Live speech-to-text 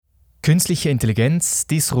Künstliche Intelligenz,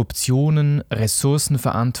 Disruptionen,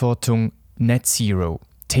 Ressourcenverantwortung, Net Zero.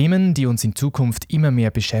 Themen, die uns in Zukunft immer mehr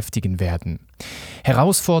beschäftigen werden.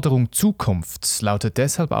 Herausforderung Zukunft lautet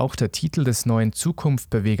deshalb auch der Titel des neuen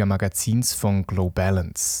Zukunftbeweger Magazins von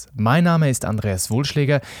Globalance. Mein Name ist Andreas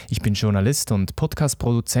Wullschleger, ich bin Journalist und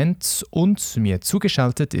Podcast-Produzent und mir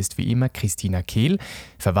zugeschaltet ist wie immer Christina Kehl,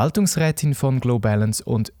 Verwaltungsrätin von Globalance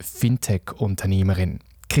und Fintech-Unternehmerin.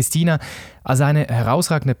 Christina, als eine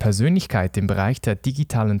herausragende Persönlichkeit im Bereich der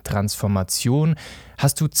digitalen Transformation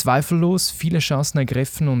hast du zweifellos viele Chancen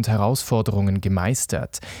ergriffen und Herausforderungen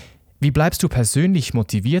gemeistert. Wie bleibst du persönlich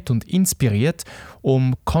motiviert und inspiriert,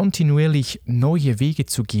 um kontinuierlich neue Wege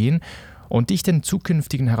zu gehen und dich den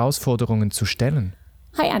zukünftigen Herausforderungen zu stellen?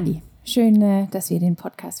 Hi Andi, schön, dass wir den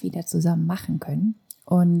Podcast wieder zusammen machen können.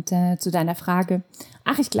 Und zu deiner Frage,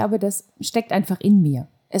 ich glaube, das steckt einfach in mir.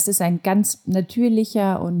 Es ist ein ganz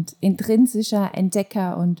natürlicher und intrinsischer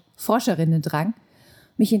Entdecker- und Forscherinnendrang.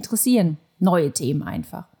 Mich interessieren neue Themen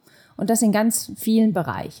einfach. Und das in ganz vielen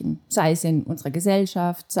Bereichen, sei es in unserer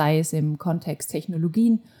Gesellschaft, sei es im Kontext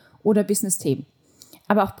Technologien oder Business-Themen.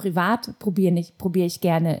 Aber auch privat probiere ich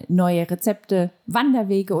gerne neue Rezepte,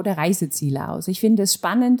 Wanderwege oder Reiseziele aus. Ich finde es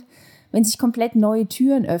spannend, wenn sich komplett neue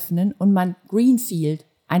Türen öffnen und man Greenfield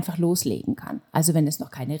einfach loslegen kann. Also wenn es noch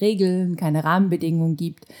keine Regeln, keine Rahmenbedingungen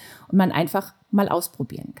gibt und man einfach mal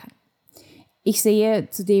ausprobieren kann. Ich sehe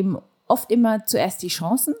zudem oft immer zuerst die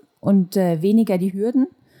Chancen und weniger die Hürden.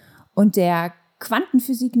 Und der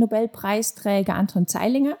Quantenphysik-Nobelpreisträger Anton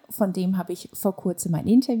Zeilinger, von dem habe ich vor kurzem ein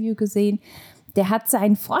Interview gesehen, der hat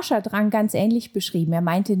seinen Forscherdrang ganz ähnlich beschrieben. Er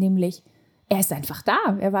meinte nämlich, er ist einfach da,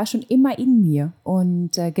 er war schon immer in mir.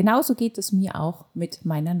 Und genauso geht es mir auch mit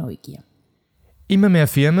meiner Neugier. Immer mehr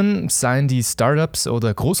Firmen, seien die Startups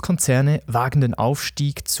oder Großkonzerne, wagen den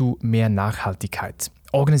Aufstieg zu mehr Nachhaltigkeit.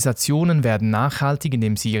 Organisationen werden nachhaltig,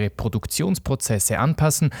 indem sie ihre Produktionsprozesse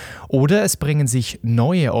anpassen oder es bringen sich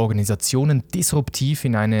neue Organisationen disruptiv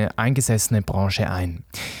in eine eingesessene Branche ein.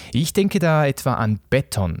 Ich denke da etwa an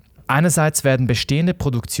Beton. Einerseits werden bestehende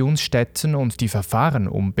Produktionsstätten und die Verfahren,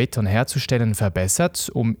 um Beton herzustellen,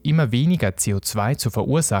 verbessert, um immer weniger CO2 zu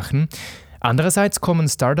verursachen. Andererseits kommen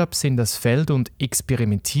Startups in das Feld und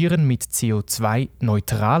experimentieren mit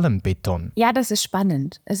CO2-neutralem Beton. Ja, das ist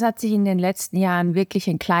spannend. Es hat sich in den letzten Jahren wirklich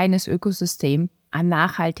ein kleines Ökosystem an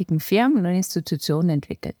nachhaltigen Firmen und Institutionen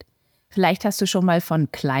entwickelt. Vielleicht hast du schon mal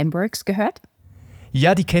von Climeworks gehört?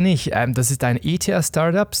 Ja, die kenne ich. Das ist ein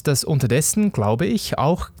ETH-Startup, das unterdessen, glaube ich,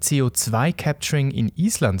 auch CO2-Capturing in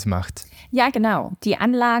Island macht. Ja, genau. Die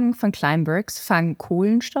Anlagen von Climeworks fangen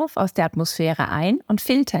Kohlenstoff aus der Atmosphäre ein und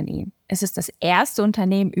filtern ihn. Es ist das erste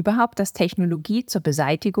Unternehmen überhaupt, das Technologie zur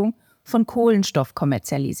Beseitigung von Kohlenstoff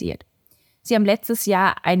kommerzialisiert. Sie haben letztes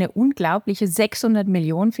Jahr eine unglaubliche 600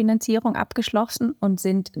 Millionen Finanzierung abgeschlossen und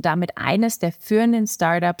sind damit eines der führenden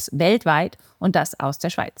Startups weltweit und das aus der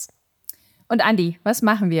Schweiz. Und Andi, was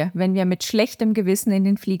machen wir, wenn wir mit schlechtem Gewissen in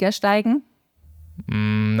den Flieger steigen?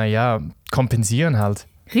 Kompensieren halt.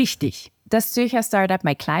 Richtig. Das Zürcher Startup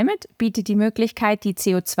MyClimate bietet die Möglichkeit, die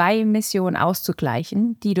CO2-Emissionen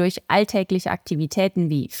auszugleichen, die durch alltägliche Aktivitäten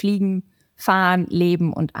wie Fliegen, Fahren,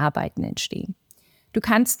 Leben und Arbeiten entstehen. Du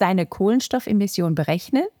kannst deine Kohlenstoffemissionen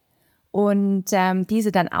berechnen und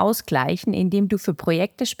diese dann ausgleichen, indem du für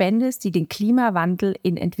Projekte spendest, die den Klimawandel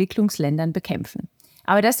in Entwicklungsländern bekämpfen.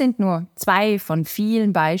 Aber das sind nur 2 von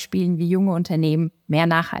vielen Beispielen, wie junge Unternehmen mehr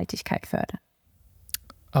Nachhaltigkeit fördern.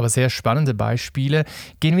 Aber sehr spannende Beispiele.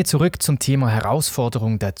 Gehen wir zurück zum Thema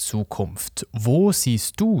Herausforderung der Zukunft. Wo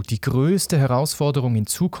siehst du die größte Herausforderung in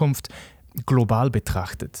Zukunft global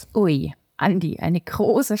betrachtet? Ui, Andi, eine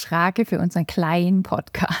große Frage für unseren kleinen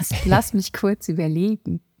Podcast. Lass mich kurz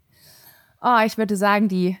überlegen. Ich würde sagen,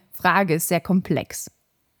 die Frage ist sehr komplex.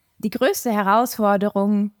 Die größte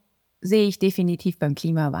Herausforderung sehe ich definitiv beim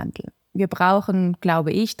Klimawandel. Wir brauchen,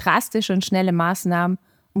 glaube ich, drastische und schnelle Maßnahmen,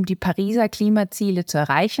 um die Pariser Klimaziele zu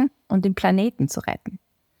erreichen und den Planeten zu retten.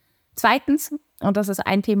 Zweitens, und das ist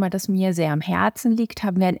ein Thema, das mir sehr am Herzen liegt,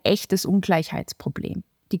 haben wir ein echtes Ungleichheitsproblem.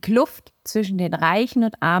 Die Kluft zwischen den Reichen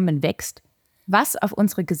und Armen wächst, was auf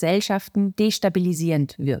unsere Gesellschaften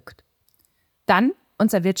destabilisierend wirkt. Dann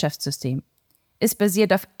unser Wirtschaftssystem. Es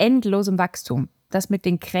basiert auf endlosem Wachstum, das mit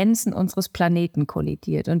den Grenzen unseres Planeten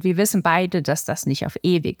kollidiert. Und wir wissen beide, dass das nicht auf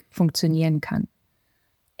ewig funktionieren kann.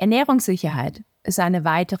 Ernährungssicherheit ist eine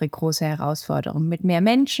weitere große Herausforderung. Mit mehr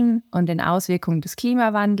Menschen und den Auswirkungen des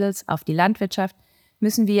Klimawandels auf die Landwirtschaft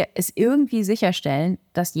müssen wir es irgendwie sicherstellen,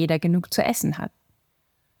 dass jeder genug zu essen hat.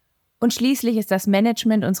 Und schließlich ist das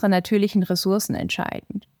Management unserer natürlichen Ressourcen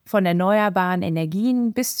entscheidend. Von erneuerbaren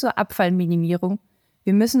Energien bis zur Abfallminimierung.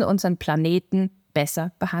 Wir müssen unseren Planeten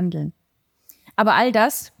besser behandeln. Aber all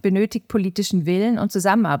das benötigt politischen Willen und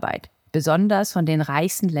Zusammenarbeit, besonders von den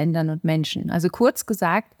reichsten Ländern und Menschen. Also kurz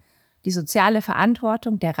gesagt, die soziale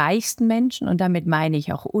Verantwortung der reichsten Menschen, und damit meine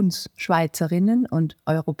ich auch uns Schweizerinnen und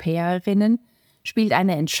Europäerinnen, spielt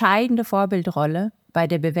eine entscheidende Vorbildrolle bei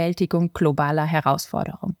der Bewältigung globaler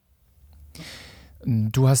Herausforderungen.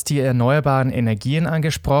 Du hast die erneuerbaren Energien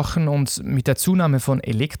angesprochen und mit der Zunahme von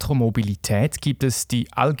Elektromobilität gibt es die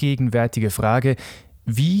allgegenwärtige Frage,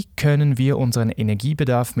 wie können wir unseren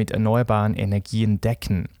Energiebedarf mit erneuerbaren Energien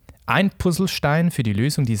decken? Ein Puzzlestein für die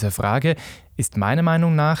Lösung dieser Frage ist meiner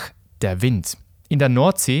Meinung nach der Wind. In der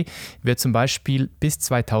Nordsee wird zum Beispiel bis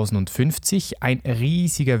 2050 ein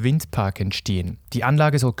riesiger Windpark entstehen. Die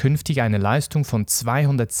Anlage soll künftig eine Leistung von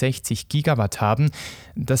 260 Gigawatt haben.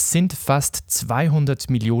 Das sind fast 200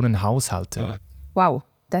 Millionen Haushalte. Wow,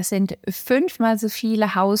 das sind 5-mal so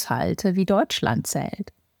viele Haushalte, wie Deutschland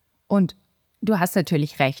zählt. Und du hast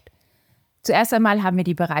natürlich recht. Zuerst einmal haben wir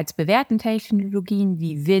die bereits bewährten Technologien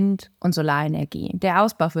wie Wind- und Solarenergie. Der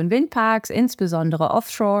Ausbau von Windparks, insbesondere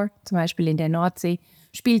offshore, zum Beispiel in der Nordsee,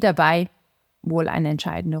 spielt dabei wohl eine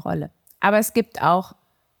entscheidende Rolle. Aber es gibt auch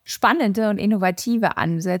spannende und innovative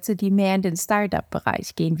Ansätze, die mehr in den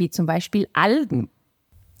Start-up-Bereich gehen, wie zum Beispiel Algen.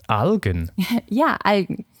 Algen? Ja,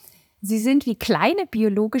 Algen. Sie sind wie kleine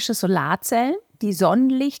biologische Solarzellen, die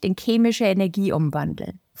Sonnenlicht in chemische Energie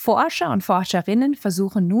umwandeln. Forscher und Forscherinnen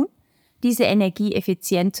versuchen nun, diese Energie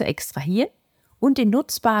effizient zu extrahieren und in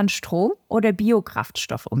nutzbaren Strom oder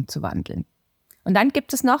Biokraftstoff umzuwandeln. Und dann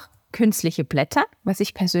gibt es noch künstliche Blätter, was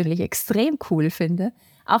ich persönlich extrem cool finde,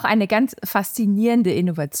 auch eine ganz faszinierende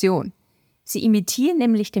Innovation. Sie imitieren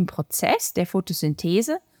nämlich den Prozess der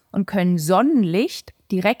Photosynthese und können Sonnenlicht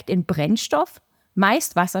direkt in Brennstoff,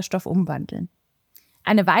 meist Wasserstoff, umwandeln.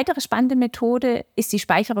 Eine weitere spannende Methode ist die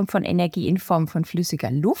Speicherung von Energie in Form von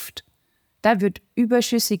flüssiger Luft. Da wird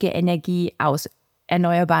überschüssige Energie aus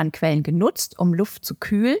erneuerbaren Quellen genutzt, um Luft zu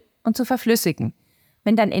kühlen und zu verflüssigen.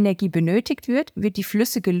 Wenn dann Energie benötigt wird, wird die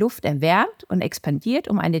flüssige Luft erwärmt und expandiert,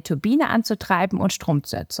 um eine Turbine anzutreiben und Strom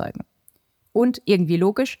zu erzeugen. Und irgendwie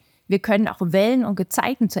logisch, wir können auch Wellen und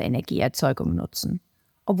Gezeiten zur Energieerzeugung nutzen.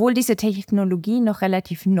 Obwohl diese Technologien noch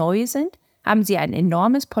relativ neu sind, haben sie ein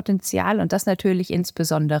enormes Potenzial und das natürlich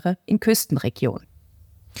insbesondere in Küstenregionen.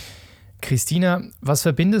 Christina, was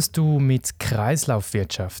verbindest du mit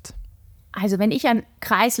Kreislaufwirtschaft? Also wenn ich an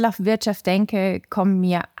Kreislaufwirtschaft denke, kommen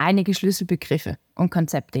mir einige Schlüsselbegriffe und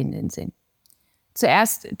Konzepte in den Sinn.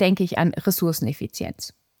 Zuerst denke ich an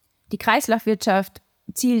Ressourceneffizienz. Die Kreislaufwirtschaft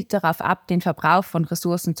zielt darauf ab, den Verbrauch von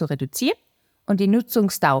Ressourcen zu reduzieren und die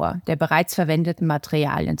Nutzungsdauer der bereits verwendeten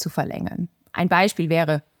Materialien zu verlängern. Ein Beispiel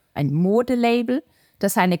wäre ein Modelabel,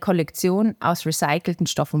 das eine Kollektion aus recycelten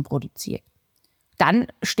Stoffen produziert. Dann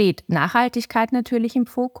steht Nachhaltigkeit natürlich im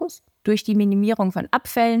Fokus. Durch die Minimierung von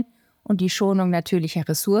Abfällen und die Schonung natürlicher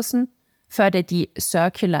Ressourcen fördert die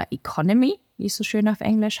Circular Economy, wie es so schön auf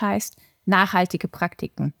Englisch heißt, nachhaltige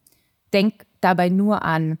Praktiken. Denk dabei nur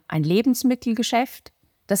an ein Lebensmittelgeschäft,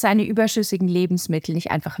 das seine überschüssigen Lebensmittel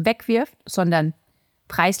nicht einfach wegwirft, sondern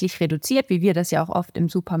preislich reduziert, wie wir das ja auch oft im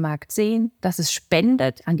Supermarkt sehen, dass es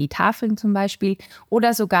spendet an die Tafeln zum Beispiel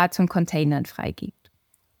oder sogar zum Containern freigibt.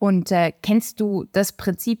 Und kennst du das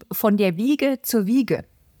Prinzip von der Wiege zur Wiege?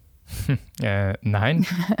 Nein.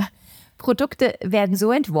 Produkte werden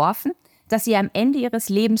so entworfen, dass sie am Ende ihres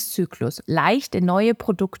Lebenszyklus leicht in neue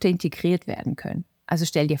Produkte integriert werden können. Also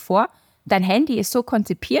stell dir vor, dein Handy ist so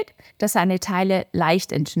konzipiert, dass seine Teile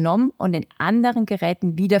leicht entnommen und in anderen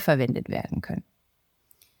Geräten wiederverwendet werden können.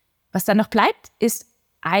 Was dann noch bleibt, ist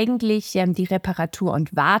eigentlich die Reparatur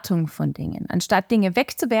und Wartung von Dingen. Anstatt Dinge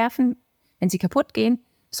wegzuwerfen, wenn sie kaputt gehen,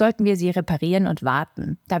 sollten wir sie reparieren und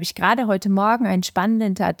warten. Da habe ich gerade heute Morgen einen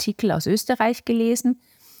spannenden Artikel aus Österreich gelesen.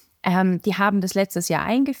 Die haben das letztes Jahr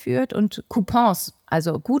eingeführt und Coupons,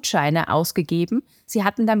 also Gutscheine, ausgegeben. Sie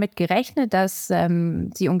hatten damit gerechnet, dass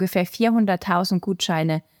sie ungefähr 400.000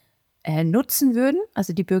 Gutscheine nutzen würden,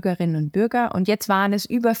 also die Bürgerinnen und Bürger. Und jetzt waren es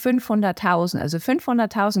über 500.000. Also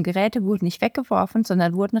 500.000 Geräte wurden nicht weggeworfen,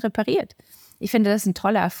 sondern wurden repariert. Ich finde, das ist ein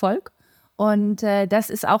toller Erfolg. Und das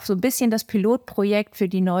ist auch so ein bisschen das Pilotprojekt für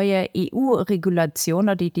die neue EU-Regulation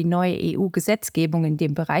oder die neue EU-Gesetzgebung in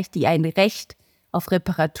dem Bereich, die ein Recht auf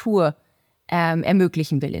Reparatur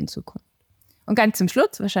ermöglichen will in Zukunft. Und ganz zum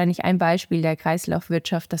Schluss wahrscheinlich ein Beispiel der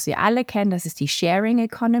Kreislaufwirtschaft, das wir alle kennen, das ist die Sharing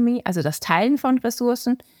Economy, also das Teilen von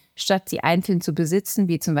Ressourcen, statt sie einzeln zu besitzen,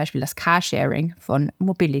 wie zum Beispiel das Carsharing von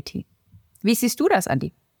Mobility. Wie siehst du das,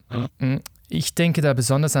 Andi? Ich denke da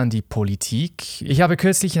besonders an die Politik. Ich habe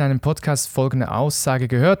kürzlich in einem Podcast folgende Aussage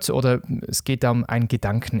gehört, oder es geht da um ein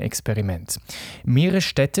Gedankenexperiment. Mehrere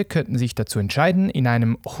Städte könnten sich dazu entscheiden, in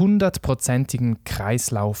einem 100%igen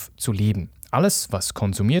Kreislauf zu leben. Alles, was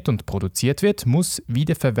konsumiert und produziert wird, muss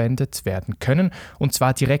wiederverwendet werden können, und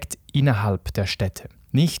zwar direkt innerhalb der Städte.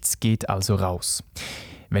 Nichts geht also raus.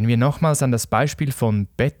 Wenn wir nochmals an das Beispiel von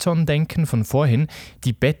Beton denken von vorhin,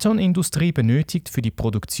 die Betonindustrie benötigt für die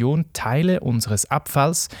Produktion Teile unseres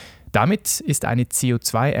Abfalls. Damit ist eine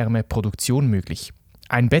CO2-ärme Produktion möglich.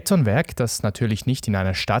 Ein Betonwerk, das natürlich nicht in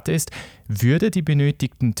einer Stadt ist, würde die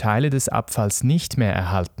benötigten Teile des Abfalls nicht mehr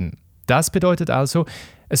erhalten. Das bedeutet also,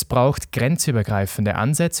 es braucht grenzübergreifende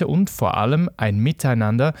Ansätze und vor allem ein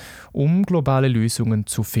Miteinander, um globale Lösungen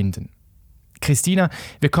zu finden. Christina,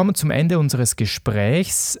 wir kommen zum Ende unseres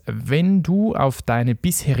Gesprächs. Wenn du auf deine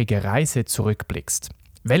bisherige Reise zurückblickst,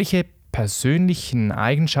 welche persönlichen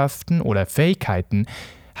Eigenschaften oder Fähigkeiten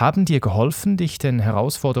haben dir geholfen, dich den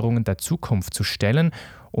Herausforderungen der Zukunft zu stellen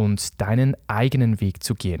und deinen eigenen Weg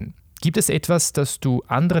zu gehen? Gibt es etwas, das du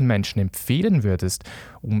anderen Menschen empfehlen würdest,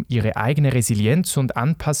 um ihre eigene Resilienz und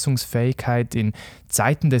Anpassungsfähigkeit in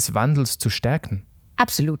Zeiten des Wandels zu stärken?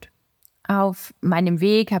 Absolut. Auf meinem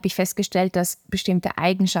Weg habe ich festgestellt, dass bestimmte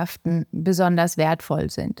Eigenschaften besonders wertvoll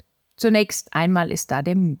sind. Zunächst einmal ist da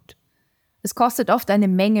der Mut. Es kostet oft eine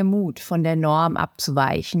Menge Mut, von der Norm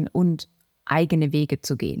abzuweichen und eigene Wege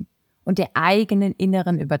zu gehen und der eigenen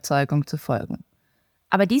inneren Überzeugung zu folgen.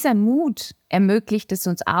 Aber dieser Mut ermöglicht es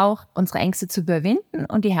uns auch, unsere Ängste zu überwinden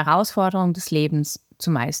und die Herausforderungen des Lebens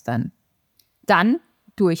zu meistern. Dann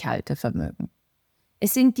Durchhaltevermögen.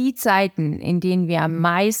 Es sind die Zeiten, in denen wir am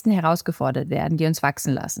meisten herausgefordert werden, die uns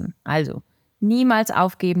wachsen lassen. Also niemals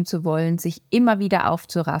aufgeben zu wollen, sich immer wieder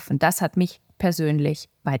aufzuraffen, das hat mich persönlich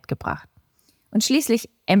weit gebracht. Und schließlich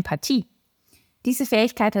Empathie. Diese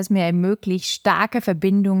Fähigkeit hat es mir ermöglicht, starke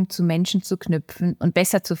Verbindungen zu Menschen zu knüpfen und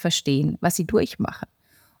besser zu verstehen, was sie durchmachen.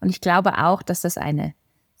 Und ich glaube auch, dass das eine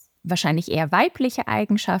wahrscheinlich eher weibliche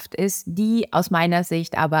Eigenschaft ist, die aus meiner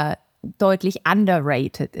Sicht aber deutlich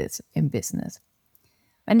underrated ist im Business.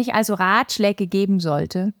 Wenn ich also Ratschläge geben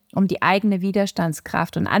sollte, um die eigene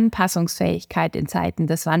Widerstandskraft und Anpassungsfähigkeit in Zeiten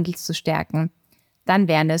des Wandels zu stärken, dann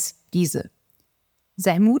wären es diese.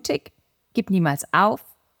 Sei mutig, gib niemals auf,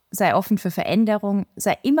 sei offen für Veränderung,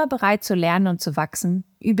 sei immer bereit zu lernen und zu wachsen,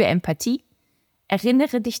 übe Empathie.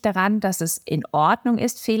 Erinnere dich daran, dass es in Ordnung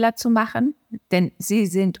ist, Fehler zu machen, denn sie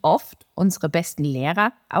sind oft unsere besten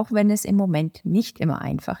Lehrer, auch wenn es im Moment nicht immer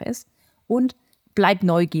einfach ist. Und bleib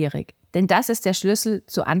neugierig, denn das ist der Schlüssel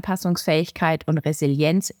zu Anpassungsfähigkeit und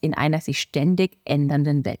Resilienz in einer sich ständig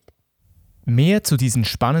ändernden Welt. Mehr zu diesen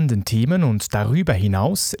spannenden Themen und darüber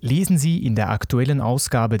hinaus lesen Sie in der aktuellen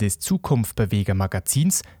Ausgabe des Zukunftbeweger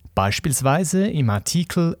Magazins, beispielsweise im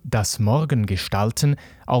Artikel Das Morgen gestalten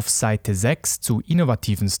auf Seite 6 zu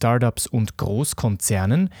innovativen Startups und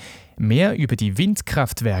Großkonzernen. Mehr über die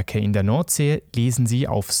Windkraftwerke in der Nordsee lesen Sie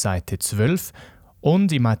auf Seite 12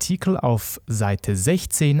 und im Artikel auf Seite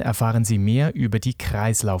 16 erfahren Sie mehr über die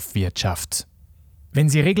Kreislaufwirtschaft. Wenn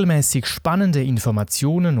Sie regelmäßig spannende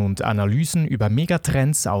Informationen und Analysen über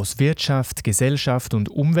Megatrends aus Wirtschaft, Gesellschaft und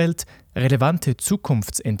Umwelt, relevante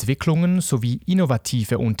Zukunftsentwicklungen sowie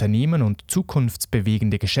innovative Unternehmen und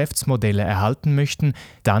zukunftsbewegende Geschäftsmodelle erhalten möchten,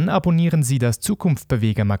 dann abonnieren Sie das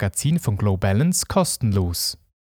Zukunftbeweger Magazin von Globalance kostenlos.